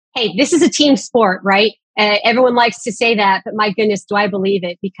Hey, this is a team sport, right? Everyone likes to say that, but my goodness, do I believe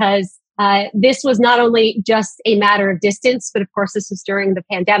it? Because this was not only just a matter of distance, but of course, this was during the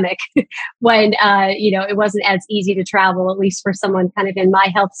pandemic when it wasn't as easy to travel, at least for someone kind of in my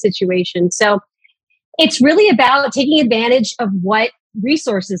health situation. So it's really about taking advantage of what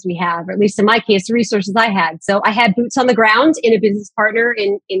resources we have, or at least in my case, the resources I had. So I had boots on the ground in a business partner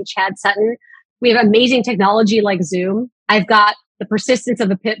in Chad Sutton. We have amazing technology like Zoom. I've got the persistence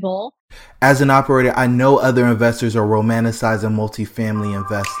of a pit bull. As an operator, I know other investors are romanticizing multifamily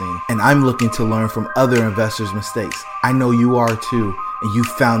investing, and I'm looking to learn from other investors' mistakes. I know you are too, and you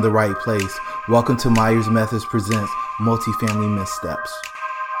found the right place. Welcome to Myers Methods Presents Multifamily Missteps.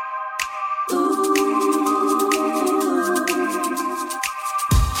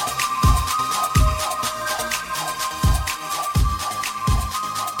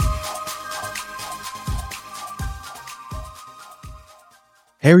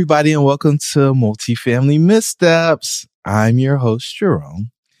 Hey everybody, and welcome to Multifamily Missteps. I'm your host, Jerome,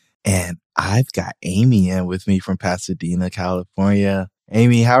 and I've got Amy in with me from Pasadena, California.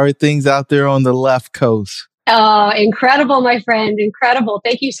 Amy, how are things out there on the left coast? Oh, incredible, my friend. Incredible.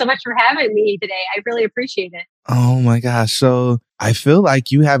 Thank you so much for having me today. I really appreciate it. Oh my gosh. So I feel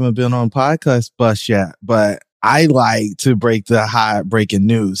like you haven't been on Podcast Bus yet, but I like to break the hot breaking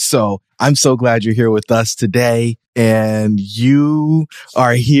news. So I'm so glad you're here with us today. And you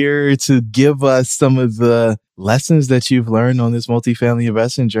are here to give us some of the lessons that you've learned on this multifamily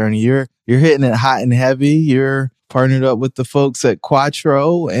investing journey. You're hitting it hot and heavy. You're partnered up with the folks at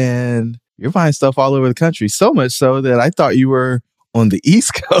Quattro, and you're buying stuff all over the country. So much so that I thought you were on the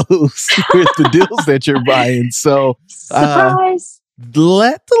East Coast with the deals that you're buying. So surprise.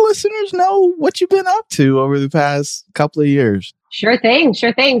 Let the listeners know what you've been up to over the past couple of years. Sure thing.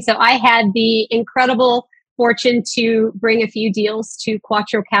 So I had the incredible fortune to bring a few deals to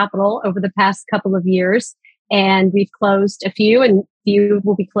Quattro Capital over the past couple of years. And we've closed a few, and few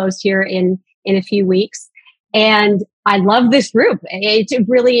will be closed here in a few weeks. And I love this group. It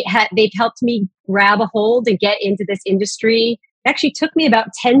really they've helped me grab a hold and get into this industry. It actually took me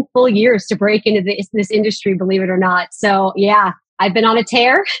about 10 full years to break into this industry, believe it or not. So yeah, I've been on a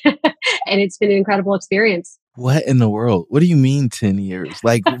tear and it's been an incredible experience. What in the world? What do you mean 10 years?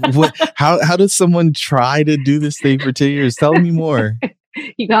 Like, what? How does someone try to do this thing for 10 years? Tell me more.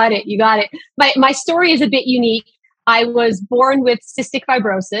 You got it. My story is a bit unique. I was born with cystic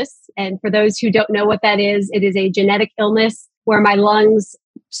fibrosis. And for those who don't know what that is, it is a genetic illness where my lungs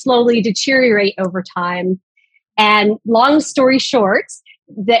slowly deteriorate over time. And long story short,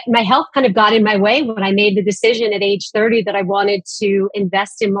 that my health kind of got in my way when I made the decision at age 30 that I wanted to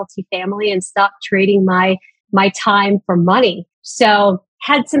invest in multifamily and stop trading my time for money. So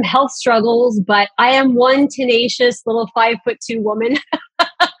had some health struggles, but I am one tenacious little 5'2" woman.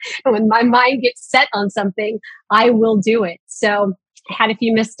 When my mind gets set on something, I will do it. So I had a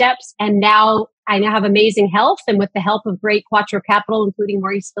few missteps, and now I have amazing health. And with the help of great Quattro Capital, including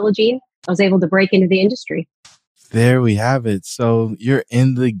Maurice Philogene, I was able to break into the industry. There we have it. So you're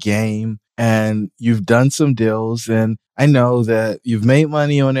in the game and you've done some deals, and I know that you've made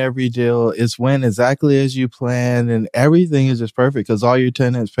money on every deal. It's went exactly as you planned, and everything is just perfect because all your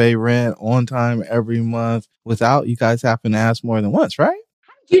tenants pay rent on time every month without you guys having to ask more than once, right?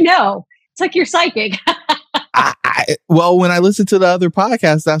 How did you know? It's like you're psychic. Well, when I listen to the other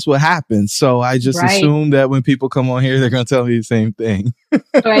podcasts, that's what happens. So I just assume that when people come on here, they're going to tell me the same thing.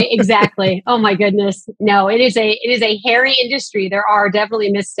 Right, exactly. Oh my goodness. No, it is a hairy industry. There are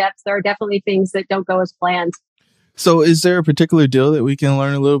definitely missteps. There are definitely things that don't go as planned. So is there a particular deal that we can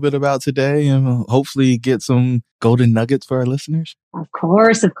learn a little bit about today and hopefully get some golden nuggets for our listeners? Of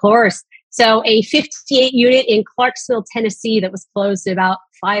course. So a 58 unit in Clarksville, Tennessee that was closed about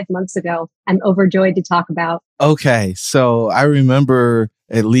 5 months ago. I'm overjoyed to talk about. Okay. So I remember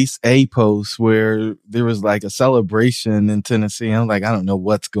at least a post where there was like a celebration in Tennessee. I'm like, I don't know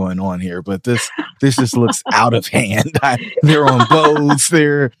what's going on here, but this just looks out of hand. They're on boats.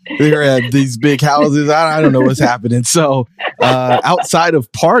 They're at these big houses. I don't know what's happening. So outside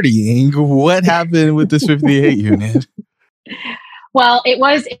of partying, what happened with this 58 unit? Well, it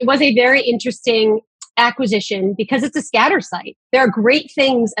was a very interesting acquisition because it's a scatter site. There are great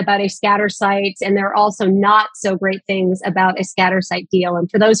things about a scatter site, and there are also not so great things about a scatter site deal. And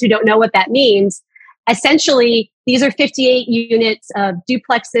for those who don't know what that means, essentially, these are 58 units of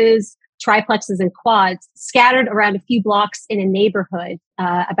duplexes, triplexes, and quads scattered around a few blocks in a neighborhood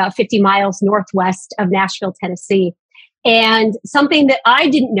about 50 miles northwest of Nashville, Tennessee. And something that I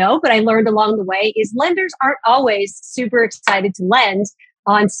didn't know, but I learned along the way, is lenders aren't always super excited to lend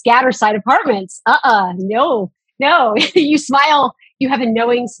on scatter site apartments. No. You smile You have a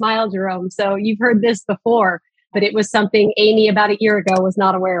knowing smile, Jerome. So you've heard this before, but it was something Amy about a year ago was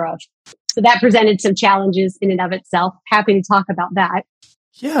not aware of. So that presented some challenges in and of itself. Happy to talk about that.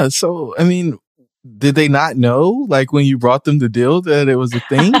 Yeah. So, I mean, did they not know, like when you brought them the deal, that it was a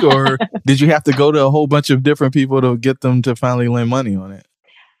thing? Or did you have to go to a whole bunch of different people to get them to finally lend money on it?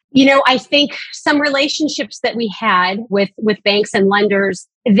 I think some relationships that we had with banks and lenders,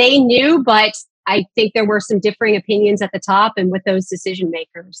 they knew, but I think there were some differing opinions at the top and with those decision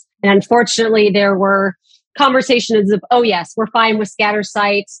makers. And unfortunately, there were conversations of, oh, yes, we're fine with scatter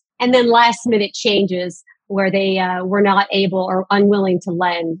sites. And then last minute changes where they were not able or unwilling to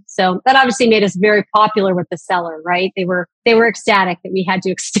lend. So that obviously made us very popular with the seller, right? They were ecstatic that we had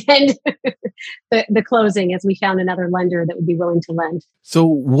to extend the closing as we found another lender that would be willing to lend. So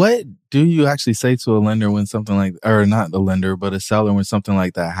what do you actually say to a lender when something like, or not the lender, but a seller when something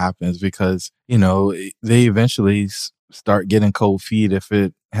like that happens? Because, they eventually start getting cold feet if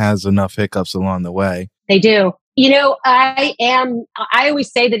it has enough hiccups along the way. They do. I always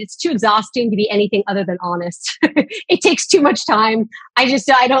say that it's too exhausting to be anything other than honest. It takes too much time. I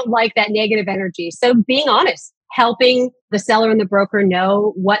don't like that negative energy. So being honest, helping the seller and the broker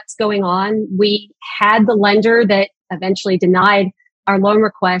know what's going on. We had the lender that eventually denied our loan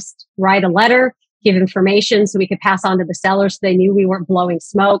request write a letter, give information so we could pass on to the seller so they knew we weren't blowing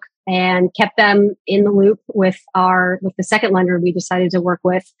smoke, and kept them in the loop with the second lender we decided to work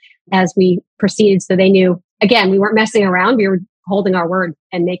with as we proceeded. So they knew, again, we weren't messing around. We were holding our word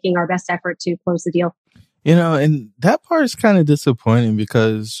and making our best effort to close the deal. And that part is kind of disappointing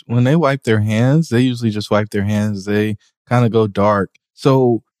because when they wipe their hands, they usually just wipe their hands. They kind of go dark.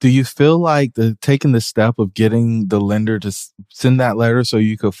 So do you feel like taking the step of getting the lender to send that letter so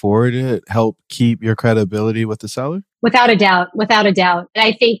you could forward it help keep your credibility with the seller? Without a doubt.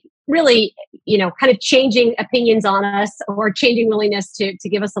 I think really, kind of changing opinions on us or changing willingness to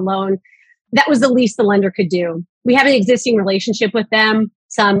give us a loan, that was the least the lender could do. We have an existing relationship with them,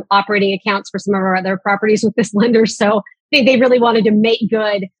 some operating accounts for some of our other properties with this lender. So they really wanted to make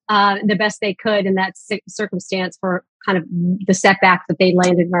good the best they could in that circumstance for kind of the setback that they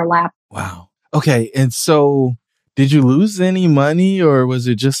landed in our lap. Wow. Okay. And so did you lose any money or was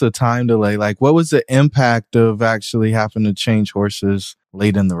it just a time delay? Like what was the impact of actually having to change horses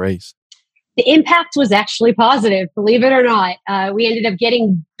late in the race? The impact was actually positive, believe it or not. We ended up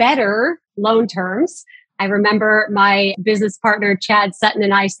getting better loan terms. I remember my business partner, Chad Sutton,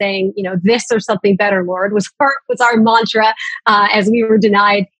 and I saying, this or something better, Lord, was our mantra as we were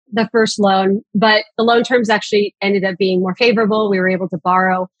denied the first loan. But the loan terms actually ended up being more favorable. We were able to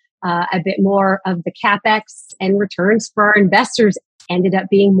borrow a bit more of the CapEx, and returns for our investors ended up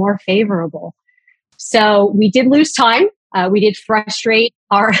being more favorable. So we did lose time. We did frustrate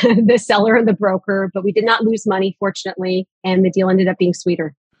the seller and the broker, but we did not lose money, fortunately, and the deal ended up being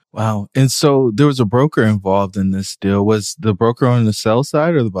sweeter. Wow. And so there was a broker involved in this deal. Was the broker on the sell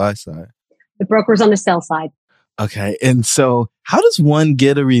side or the buy side? The broker was on the sell side. Okay. And so how does one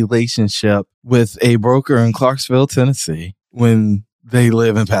get a relationship with a broker in Clarksville, Tennessee, when they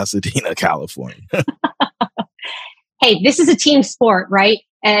live in Pasadena, California? Hey, this is a team sport, right?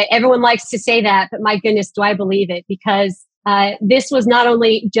 Everyone likes to say that, but my goodness, do I believe it? Because this was not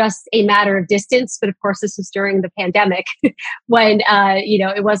only just a matter of distance, but of course, this was during the pandemic when,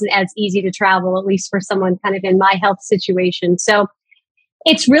 it wasn't as easy to travel, at least for someone kind of in my health situation. So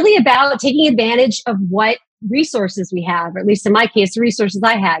it's really about taking advantage of what resources we have, or at least in my case, the resources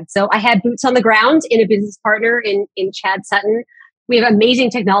I had. So I had boots on the ground in a business partner in Chad Sutton. We have amazing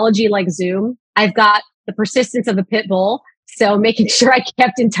technology like Zoom. I've got the persistence of a pit bull. So making sure I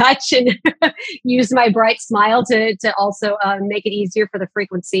kept in touch and used my bright smile to also make it easier for the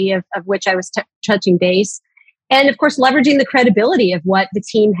frequency of which I was touching base. And of course, leveraging the credibility of what the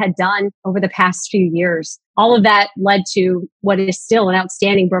team had done over the past few years. All of that led to what is still an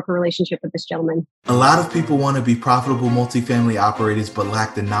outstanding broker relationship with this gentleman. A lot of people want to be profitable multifamily operators, but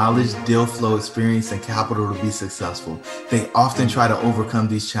lack the knowledge, deal flow experience, and capital to be successful. They often try to overcome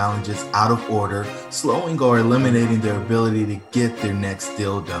these challenges out of order, slowing or eliminating their ability to get their next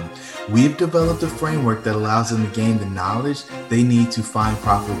deal done. We've developed a framework that allows them to gain the knowledge they need to find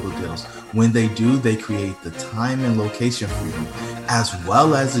profitable deals. When they do, they create the time and location freedom, as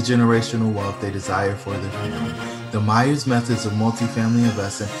well as the generational wealth they desire for their family. The Myers methods of multifamily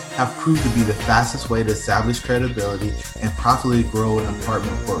investing have proved to be the fastest way to establish credibility and profitably grow an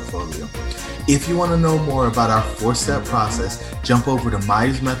apartment portfolio. If you want to know more about our 4-step process, jump over to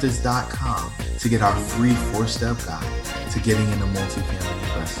myersmethods.com to get our free 4-step guide to getting into multifamily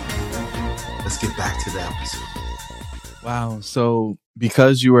investing. Let's get back to the episode. Wow. So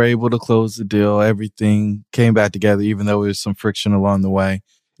because you were able to close the deal, everything came back together, even though there was some friction along the way.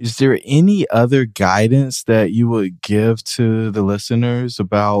 Is there any other guidance that you would give to the listeners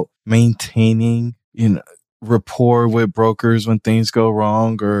about maintaining, rapport with brokers when things go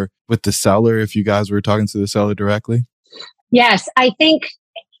wrong, or with the seller if you guys were talking to the seller directly? Yes, I think,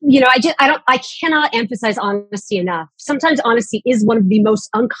 I cannot emphasize honesty enough. Sometimes honesty is one of the most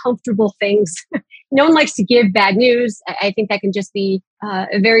uncomfortable things. No one likes to give bad news. I think that can just be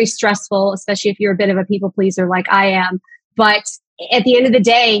very stressful, especially if you're a bit of a people pleaser like I am. But at the end of the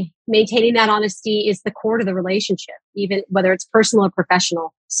day, maintaining that honesty is the core to the relationship, even whether it's personal or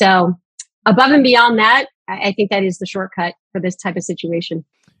professional. So above and beyond that, I think that is the shortcut for this type of situation.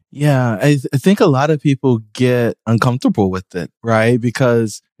 Yeah, I think a lot of people get uncomfortable with it, right?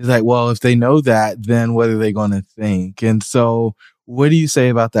 Because it's like, well, if they know that, then what are they going to think? And so what do you say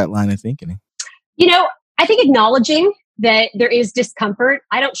about that line of thinking? I think acknowledging that there is discomfort,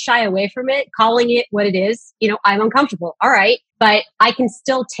 I don't shy away from it, calling it what it is. I'm uncomfortable. All right. But I can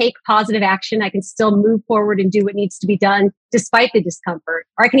still take positive action. I can still move forward and do what needs to be done despite the discomfort,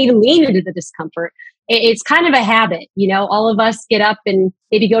 or I can even lean into the discomfort. It's kind of a habit. All of us get up and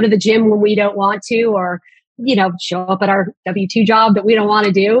maybe go to the gym when we don't want to, or, show up at our W-2 job that we don't want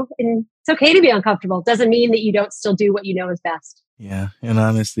to do. And it's okay to be uncomfortable. It doesn't mean that you don't still do what you know is best. Yeah. And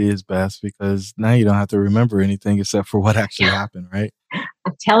honesty is best because now you don't have to remember anything except for what actually happened, right?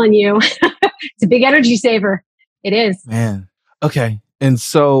 I'm telling you, it's a big energy saver. It is. Man. Okay. And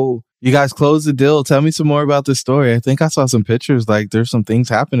so you guys closed the deal. Tell me some more about this story. I think I saw some pictures, like there's some things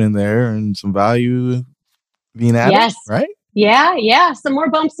happening there and some value being added, yes. Right? Yeah. Some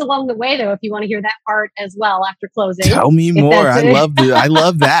more bumps along the way, though, if you want to hear that part as well after closing. Tell me more. I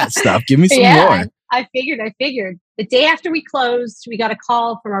love that stuff. Give me some more. I figured. The day after we closed, we got a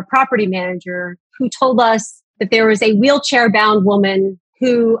call from our property manager who told us that there was a wheelchair-bound woman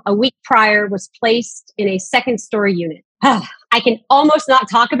who a week prior was placed in a second-story unit. I can almost not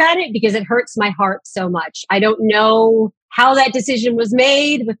talk about it because it hurts my heart so much. I don't know how that decision was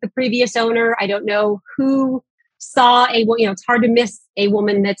made with the previous owner. I don't know who saw it's hard to miss a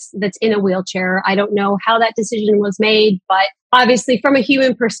woman that's in a wheelchair. I don't know how that decision was made, but obviously from a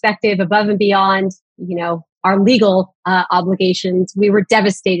human perspective, above and beyond, our legal obligations, we were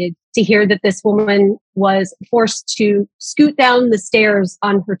devastated to hear that this woman was forced to scoot down the stairs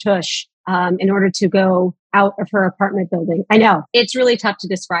on her tush in order to go out of her apartment building. I know it's really tough to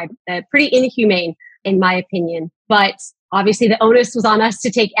describe. Pretty inhumane, in my opinion. But obviously, the onus was on us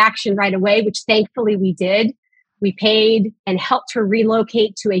to take action right away, which thankfully we did. We paid and helped her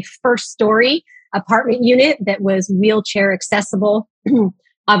relocate to a first-story apartment unit that was wheelchair accessible.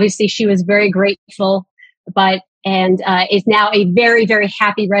 Obviously, she was very grateful, and is now a very, very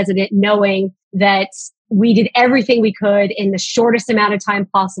happy resident, knowing that we did everything we could in the shortest amount of time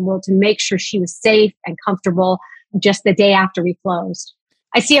possible to make sure she was safe and comfortable just the day after we closed.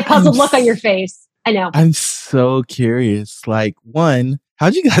 I see a puzzled look on your face. I know. I'm so curious. Like, one,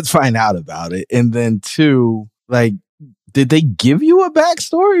 how'd you guys find out about it? And then two, like, did they give you a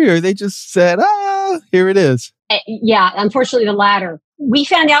backstory or they just said, here it is? Yeah, unfortunately, the latter. We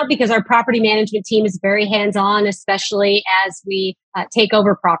found out because our property management team is very hands-on, especially as we take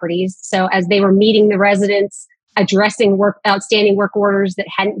over properties. So as they were meeting the residents, addressing outstanding work orders that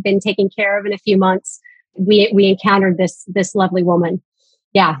hadn't been taken care of in a few months, we encountered this lovely woman.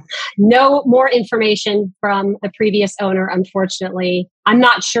 Yeah, no more information from the previous owner, unfortunately. I'm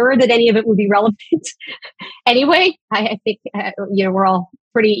not sure that any of it would be relevant. Anyway, I think we're all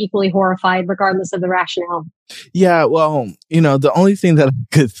pretty equally horrified, regardless of the rationale. Yeah, well, the only thing that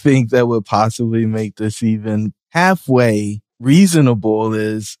I could think that would possibly make this even halfway reasonable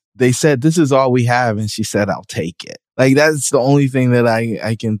is they said, "This is all we have," and she said, "I'll take it." Like, that's the only thing that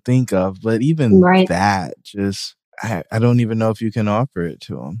I can think of. But even that, just I don't even know if you can offer it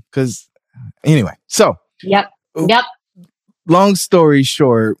to them. Because anyway, so yep. Long story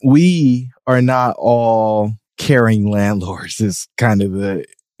short, we are not all caring landlords is kind of the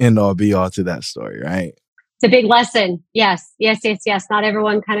end all be all to that story, right? It's a big lesson. Yes. Not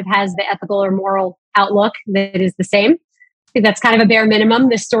everyone kind of has the ethical or moral outlook that is the same. I think that's kind of a bare minimum,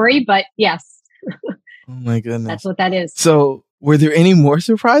 this story, but yes. Oh my goodness. That's what that is. So were there any more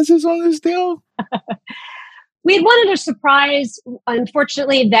surprises on this deal? We had wanted a surprise.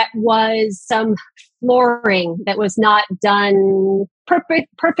 Unfortunately, that was some flooring that was not done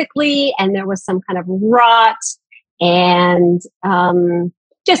perfectly, and there was some kind of rot and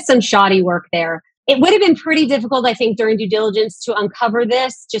just some shoddy work there. It would have been pretty difficult, I think, during due diligence to uncover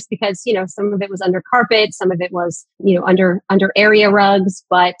this, just because some of it was under carpet, some of it was under area rugs.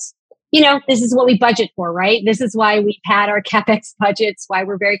 But this is what we budget for, right? This is why we've had our CapEx budgets, why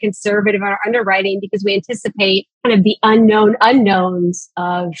we're very conservative on our underwriting, because we anticipate kind of the unknown unknowns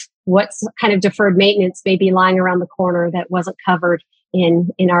of what's kind of deferred maintenance may be lying around the corner that wasn't covered in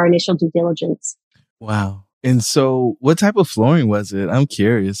our initial due diligence. Wow. And so what type of flooring was it? I'm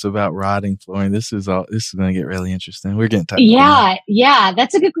curious about rotting flooring. This is going to get really interesting. We're getting tired. Yeah.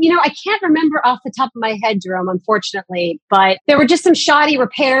 That's a good, I can't remember off the top of my head, Jerome, unfortunately, but there were just some shoddy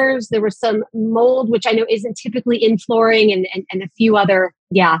repairs. There was some mold, which I know isn't typically in flooring, and a few other,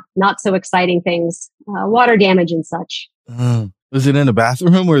 not so exciting things, water damage and such. Was it in the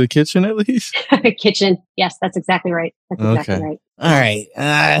bathroom or the kitchen at least? Kitchen. Yes, that's exactly right. That's exactly right. All right.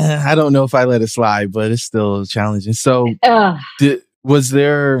 I don't know if I let it slide, but it's still challenging. So were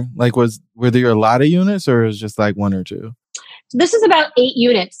there a lot of units, or was it just like one or two? So this is about 8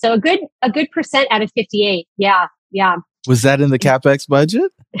 units. So a good percent out of 58. Yeah. Was that in the CapEx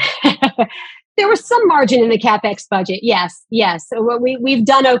budget? There was some margin in the CapEx budget. Yes. So we've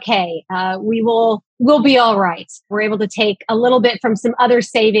done okay. We'll be all right. We're able to take a little bit from some other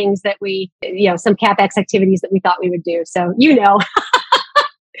savings that some CapEx activities that we thought we would do. So,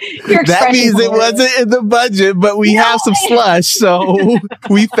 that means it wasn't in the budget, but we have some slush. So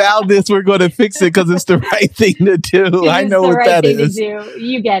we found this. We're going to fix it because it's the right thing to do. I know what that is.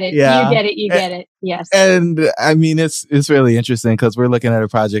 You get it. Yeah. You get it. Yes. And I mean, it's really interesting because we're looking at a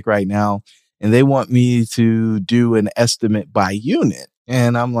project right now, and they want me to do an estimate by unit.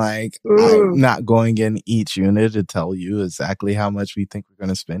 And I'm like, I'm not going in each unit to tell you exactly how much we think we're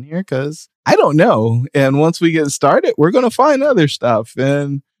going to spend here, because I don't know. And once we get started, we're going to find other stuff,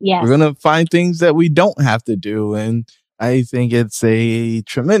 and we're going to find things that we don't have to do. And I think it's a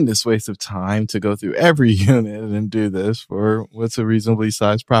tremendous waste of time to go through every unit and do this for what's a reasonably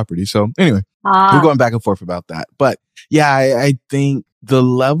sized property. So anyway, we're going back and forth about that. But yeah, I think the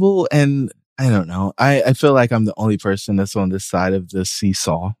level, and I don't know. I feel like I'm the only person that's on this side of the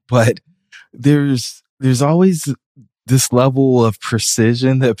seesaw, but there's always this level of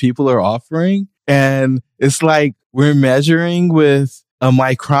precision that people are offering. And it's like we're measuring with a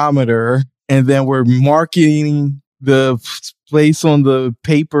micrometer, and then we're marking the place on the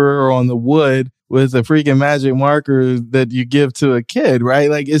paper or on the wood with a freaking magic marker that you give to a kid, right?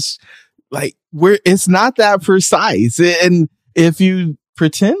 Like it's not that precise. And if you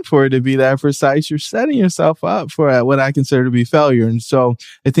pretend for it to be that precise, you're setting yourself up for what I consider to be failure. And so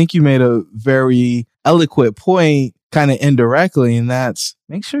I think you made a very eloquent point kind of indirectly, and that's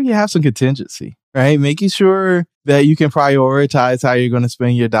make sure you have some contingency, right? Making sure that you can prioritize how you're going to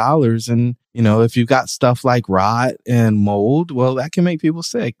spend your dollars. And, if you've got stuff like rot and mold, well, that can make people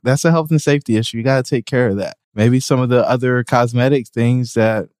sick. That's a health and safety issue. You got to take care of that. Maybe some of the other cosmetic things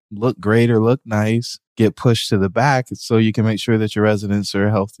that look great or look nice get pushed to the back so you can make sure that your residents are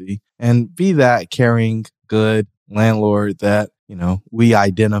healthy, and be that caring, good landlord that, we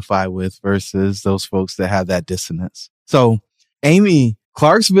identify with versus those folks that have that dissonance. So, Amy,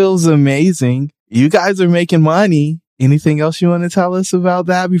 Clarksville is amazing. You guys are making money. Anything else you want to tell us about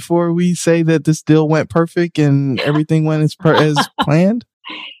that before we say that this deal went perfect and everything went as planned?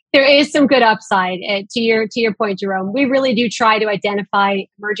 There is some good upside. To your point, Jerome, we really do try to identify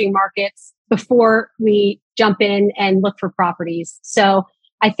emerging markets before we jump in and look for properties. So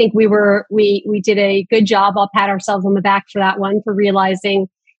I think we did a good job. I'll pat ourselves on the back for that one, for realizing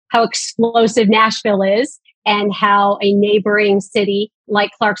how explosive Nashville is and how a neighboring city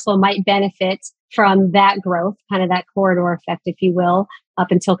like Clarksville might benefit from that growth, kind of that corridor effect, if you will, up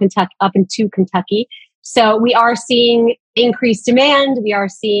into Kentucky. So we are seeing increased demand.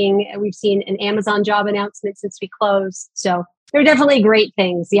 We've seen an Amazon job announcement since we closed. So they're definitely great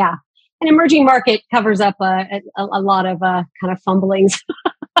things. Yeah. An emerging market covers up a lot of kind of fumblings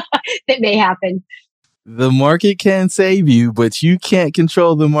that may happen. The market can save you, but you can't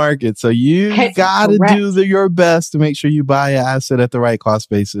control the market. So you got to do your best to make sure you buy an asset at the right cost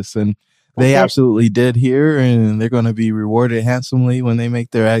basis. And they absolutely did here, and they're going to be rewarded handsomely when they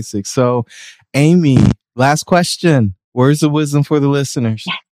make their exit. So, Amy, last question. Words of wisdom for the listeners.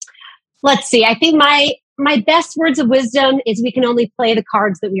 Yeah. Let's see. I think my best words of wisdom is we can only play the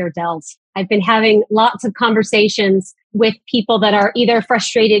cards that we are dealt. I've been having lots of conversations with people that are either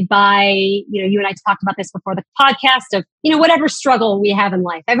frustrated by, you and I talked about this before the podcast, of, whatever struggle we have in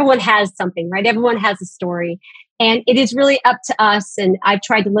life. Everyone has something, right? Everyone has a story. And it is really up to us. And I've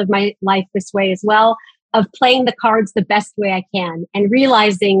tried to live my life this way as well, of playing the cards the best way I can, and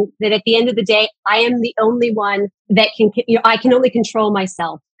realizing that at the end of the day, I am the only one that I can only control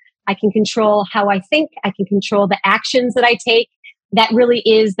myself. I can control how I think. I can control the actions that I take. that really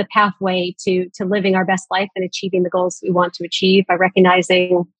is the pathway to living our best life and achieving the goals we want to achieve by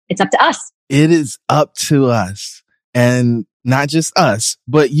recognizing it's up to us. It is up to us, and not just us,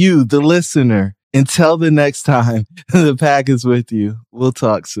 but you, the listener. Until the next time, the pack is with you. We'll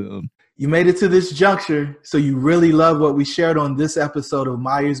talk soon. You made it to this juncture, so you really love what we shared on this episode of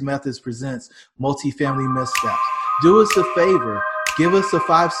Myers Methods Presents Multifamily Missteps. Do us a favor. Give us a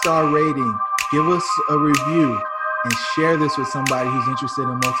 5-star rating. Give us a review. And share this with somebody who's interested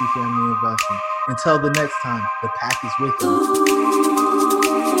in multifamily investing. Until the next time, the pack is with you.